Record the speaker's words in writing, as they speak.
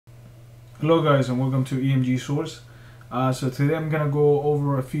Hello guys, and welcome to EMGSource. So today I'm gonna go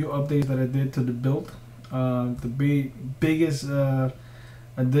over a few updates that I did to the build. The biggest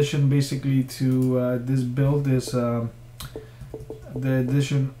addition basically to this build is the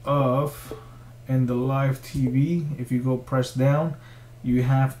addition of in the live TV. If you go press down, you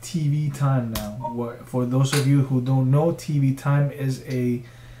have TV time now. For those of you who don't know, TV time is a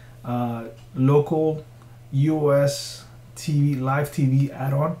local US TV live TV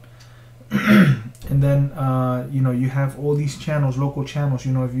add-on. And then you have all these channels, local channels.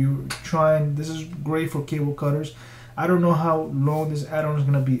 If you try, and this is great for cable cutters. I don't know how long this add-on is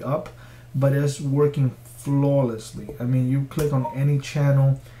gonna be up, but it's working flawlessly. I mean, you click on any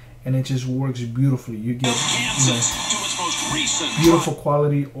channel and it just works beautifully. You get beautiful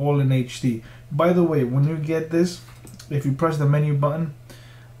quality, all in HD. By the way, when you get this, if you press the menu button,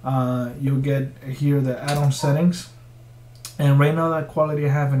 you'll get here the add-on settings. And right now that quality I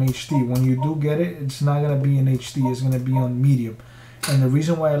have in HD. When you do get it, it's not going to be in HD. It's going to be on medium. And the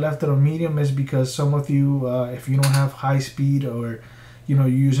reason why I left it on medium is because some of you, if you don't have high speed, or you're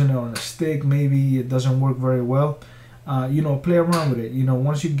using it on a stick, maybe it doesn't work very well. Play around with it.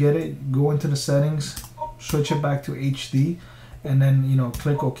 Once you get it, go into the settings, switch it back to HD, and then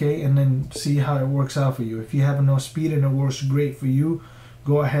click OK, and then see how it works out for you. If you have enough speed and it works great for you,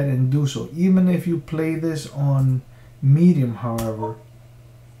 go ahead and do so. Even if you play this on medium, however,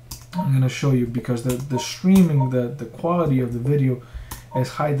 I'm going to show you, because the streaming, the quality of the video is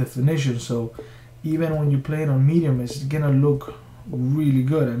high definition, so even when you play it on medium, it's gonna look really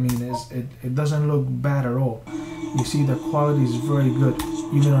good. I mean, it doesn't look bad at all. You see the quality is very good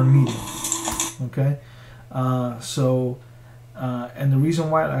even on medium. Okay, and the reason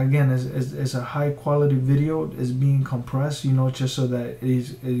why, again, is a high quality video is being compressed, just so that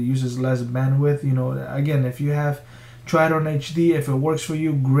it uses less bandwidth. Again, if you have tried on HD, if it works for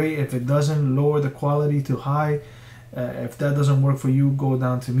you, great. If it doesn't, lower the quality to high. If that doesn't work for you, go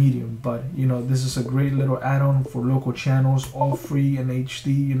down to medium. But this is a great little add-on for local channels, all free in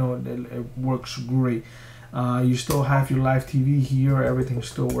HD. It works great. You still have your live TV here. Everything's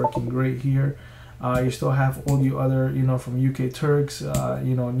still working great here. You still have all the other, from UK Turks,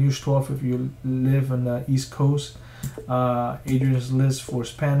 News 12 if you live on the East Coast. Adrian's list for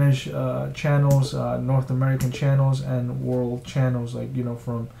Spanish channels, North American channels, and world channels, like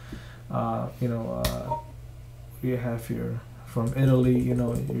from we have here from Italy.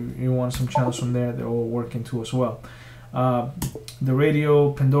 You want some channels from there, they're all working too as well. The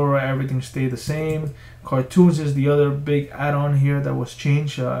radio, Pandora, everything stayed the same. Cartoons is the other big add-on here that was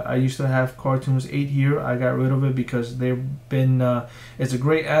changed. I used to have Cartoons 8 here. I got rid of it because they've been it's a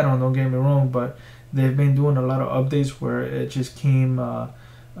great add-on, don't get me wrong, but they've been doing a lot of updates where it just came down.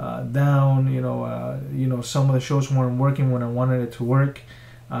 Some of the shows weren't working when I wanted it to work,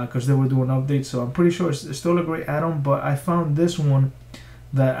 because they were doing updates. So I'm pretty sure it's still a great add-on, but I found this one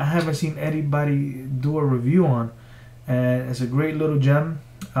that I haven't seen anybody do a review on, and it's a great little gem.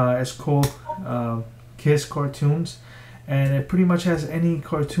 It's called Kiss Cartoons, and it pretty much has any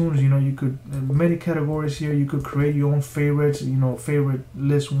cartoons. You could, many categories here. You could create your own favorites. Favorite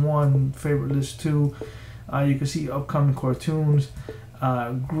list 1, favorite list 2. You can see upcoming cartoons.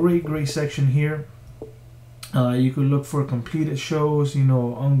 Great section here. You could look for completed shows,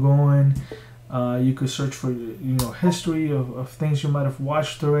 ongoing. You could search for history of things you might have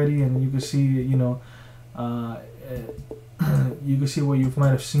watched already, and you can see you can see what you might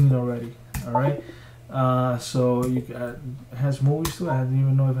have seen already. All right. So it has movies too. I didn't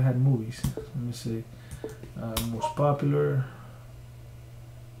even know if it had movies. Let me see. Most popular.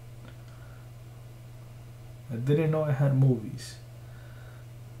 I didn't know it had movies.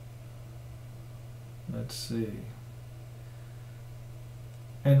 Let's see.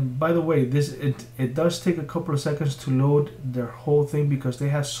 And by the way, it does take a couple of seconds to load their whole thing, because they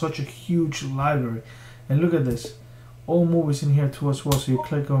have such a huge library. And look at this, all movies in here too as well. So you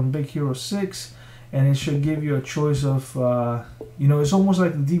click on Big Hero 6, and it should give you a choice of it's almost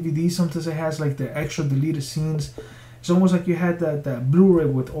like the DVD. Sometimes it has like the extra deleted scenes. It's almost like you had that Blu-ray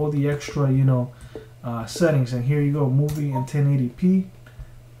with all the extra settings. And here you go, movie in 1080p,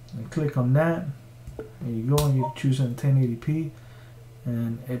 and click on that. There you go, and you choose in 1080p,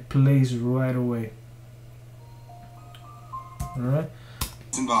 and it plays right away. All right,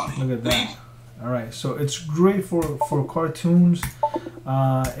 look at that. All right, so it's great for cartoons.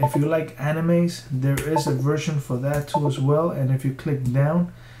 If you like animes, there is a version for that too as well. And if you click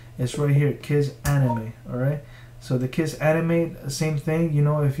down, it's right here, Kids Anime. All right, so the Kids Anime, same thing.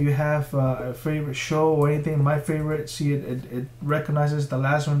 If you have a favorite show or anything, my favorite, see it recognizes the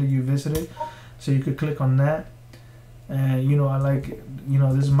last one that you visited, so you could click on that, And you know, I like, you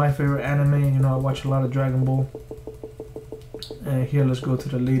know, this is my favorite anime. You know, I watch a lot of Dragon Ball. And here, let's go to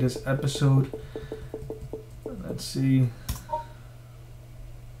the latest episode. Let's see.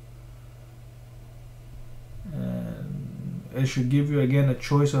 And it should give you again a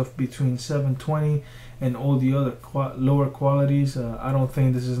choice of between 720 and all the other lower qualities. I don't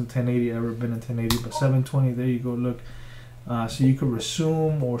think this is in 1080, ever been in 1080, but 720, there you go, look. So you could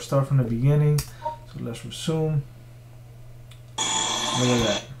resume or start from the beginning. So let's resume. Look at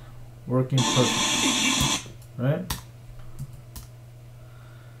that, working perfect, right?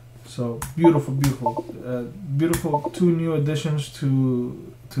 So beautiful, beautiful, beautiful. 2 new additions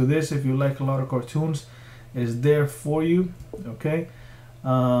to this. If you like a lot of cartoons, is there for you. Okay.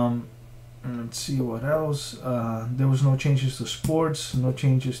 Let's see what else. There was no changes to sports, no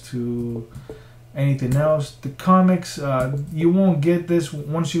changes to anything else. The comics, you won't get this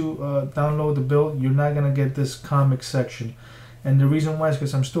once you download the build. You're not gonna get this comic section, and the reason why is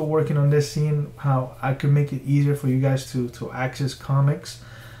because I'm still working on this, seeing how I could make it easier for you guys to access comics.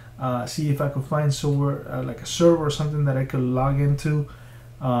 See if I could find somewhere like a server or something that I could log into,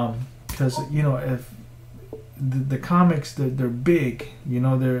 because you know, if the comics, they're big, you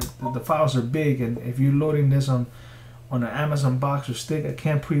know, the files are big, and if you're loading this on an Amazon box or stick, I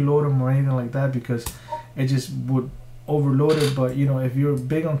can't preload them or anything like that because it just would overload it. But you know, if you're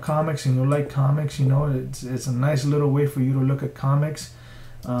big on comics and you like comics, you know, it's a nice little way for you to look at comics.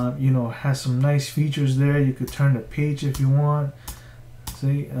 You know, it has some nice features there. You could turn the page if you want.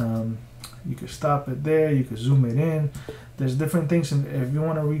 See, you could stop it there, you could zoom it in. There's different things, and if you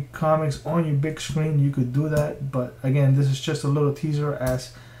want to read comics on your big screen, you could do that. But again, this is just a little teaser,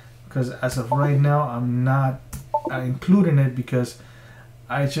 because as of right now, I'm not including it because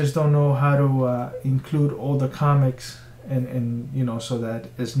I just don't know how to include all the comics, and you know, so that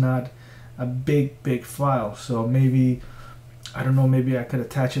it's not a big file. So maybe, I don't know, maybe I could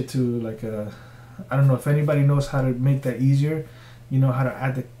attach it to like a, I don't know if anybody knows how to make that easier. You know how to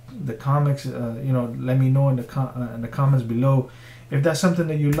add the comics, you know, let me know in the comments below if that's something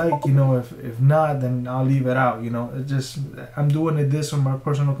that you like. You know, if not, then I'll leave it out. You know, it just, I'm doing this on my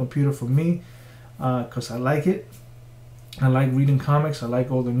personal computer for me, because I like it. I like reading comics. I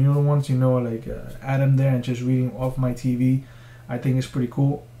like all the newer ones, you know, like add them there and just reading off my TV. I think it's pretty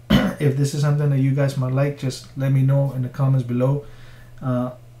cool. If this is something that you guys might like, just let me know in the comments below,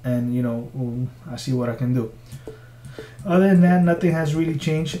 and you know, I'll see what I can do. Other than that, nothing has really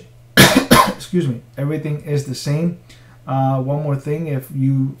changed. Excuse me, everything is the same. One more thing, if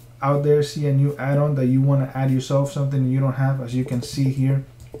you out there see a new add-on that you want to add yourself, something you don't have, as you can see here,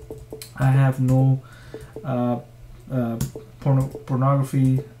 I have no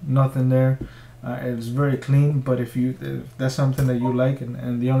pornography, nothing there. It's very clean. But if that's something that you like,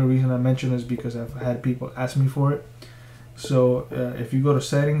 and the only reason I mention is because I've had people ask me for it. So if you go to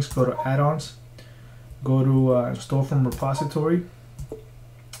settings, go to add-ons, go to install from repository,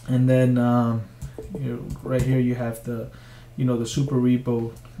 and then right here you have the, you know, the super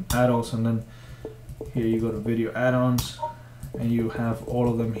repo add-ons, and then here you go to video add-ons, and you have all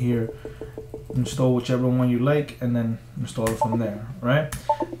of them here. Install whichever one you like and then install it from there, right?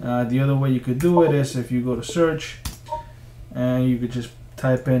 The other way you could do it is if you go to search, and you could just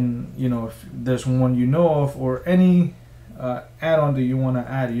type in, you know, if there's one you know of, or any add-on that you want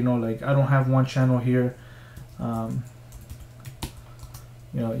to add. You know, like I don't have one channel here. You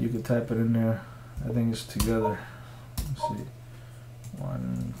know, you could type it in there. I think it's together. Let's see,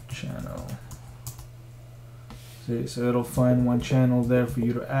 one channel. See, so it'll find one channel there for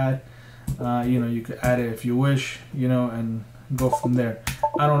you to add. You know, you could add it if you wish, you know, and go from there.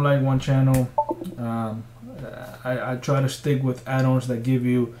 I don't like one channel. I try to stick with add-ons that give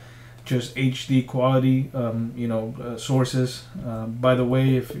you just HD quality, you know, sources. By the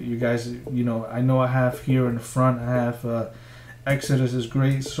way, if you guys, you know I have here in the front, I have Exodus is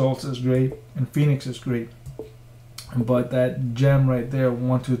great, Salt is great, and Phoenix is great. But that gem right there,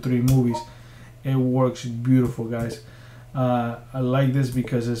 1, 2, 3 movies, it works beautiful, guys. I like this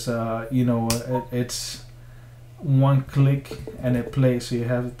because it's you know, it's one click and it plays. So you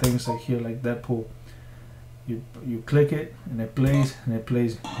have things like here, like Deadpool. You click it and it plays, and it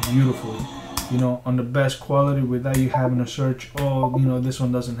plays beautifully, you know, on the best quality without you having to search, oh, you know, this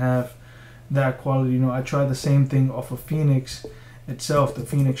one doesn't have that quality. You know, I tried the same thing off of Phoenix itself, the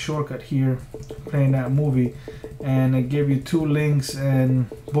Phoenix shortcut here, playing that movie, and it gave you 2 links, and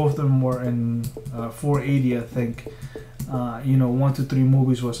both of them were in 480, I think. You know, 1, 2, 3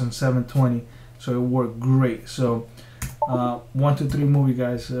 movies was in 720, so it worked great. So 1, 2, 3 movie,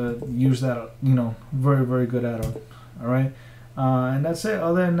 guys, use that, you know, very good add-on. All right, and that's it.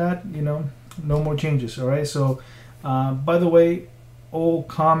 Other than that, you know, no more changes. All right, so By the way, all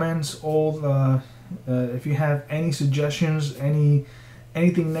comments, all if you have any suggestions,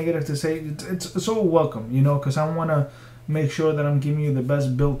 anything negative to say, it's all welcome, you know, because I want to make sure that I'm giving you the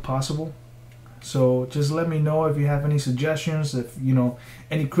best build possible. So just let me know if you have any suggestions, if you know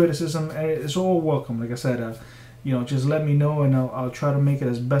any criticism. It's all welcome. Like I said, you know, just let me know, and I'll try to make it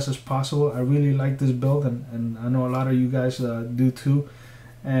as best as possible. I really like this build, and I know a lot of you guys do too.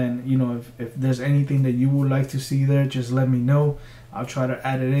 And you know, if there's anything that you would like to see there, just let me know. I'll try to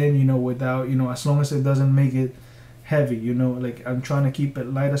add it in, you know, without, you know, as long as it doesn't make it heavy, you know. Like, I'm trying to keep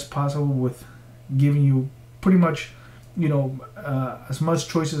it light as possible with giving you pretty much, you know, as much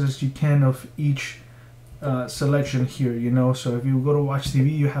choices as you can of each selection here, you know. So if you go to watch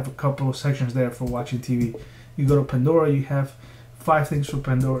TV, you have a couple of sections there for watching TV. You go to Pandora, you have 5 things for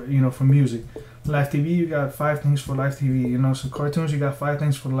Pandora, you know, for music. Live TV, you got 5 things for live TV, you know. So cartoons, you got 5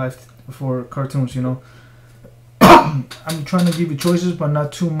 things for cartoons, you know. I'm trying to give you choices, but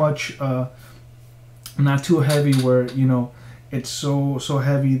not too much, not too heavy where, you know, it's so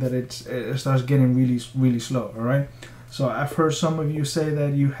heavy that it starts getting really slow. All right. So I've heard some of you say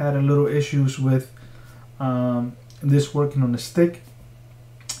that you had a little issues with this working on the stick.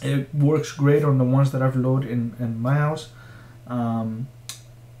 It works great on the ones that I've loaded in my house.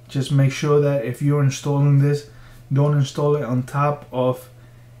 Just make sure that if you're installing this, don't install it on top of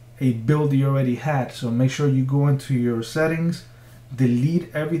a build you already had. So make sure you go into your settings,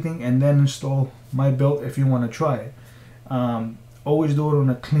 delete everything, and then install my build if you want to try it. Always do it on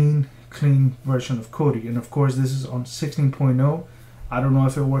a clean version of Kodi, and of course this is on 16.0. I don't know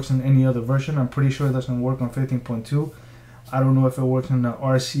if it works in any other version. I'm pretty sure it doesn't work on 15.2. I don't know if it works in the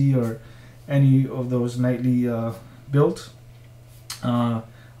RC or any of those nightly builds.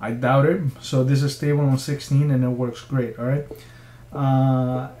 I doubt it. So this is stable on 16 and it works great. All right.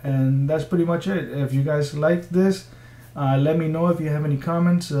 And that's pretty much it. If you guys like this, let me know. If you have any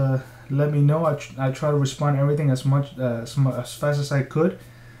comments, let me know. I try to respond to everything as fast as I could.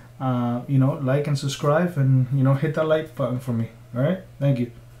 You know, like and subscribe, and you know, hit that like button for me. All right, thank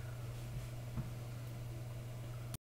you.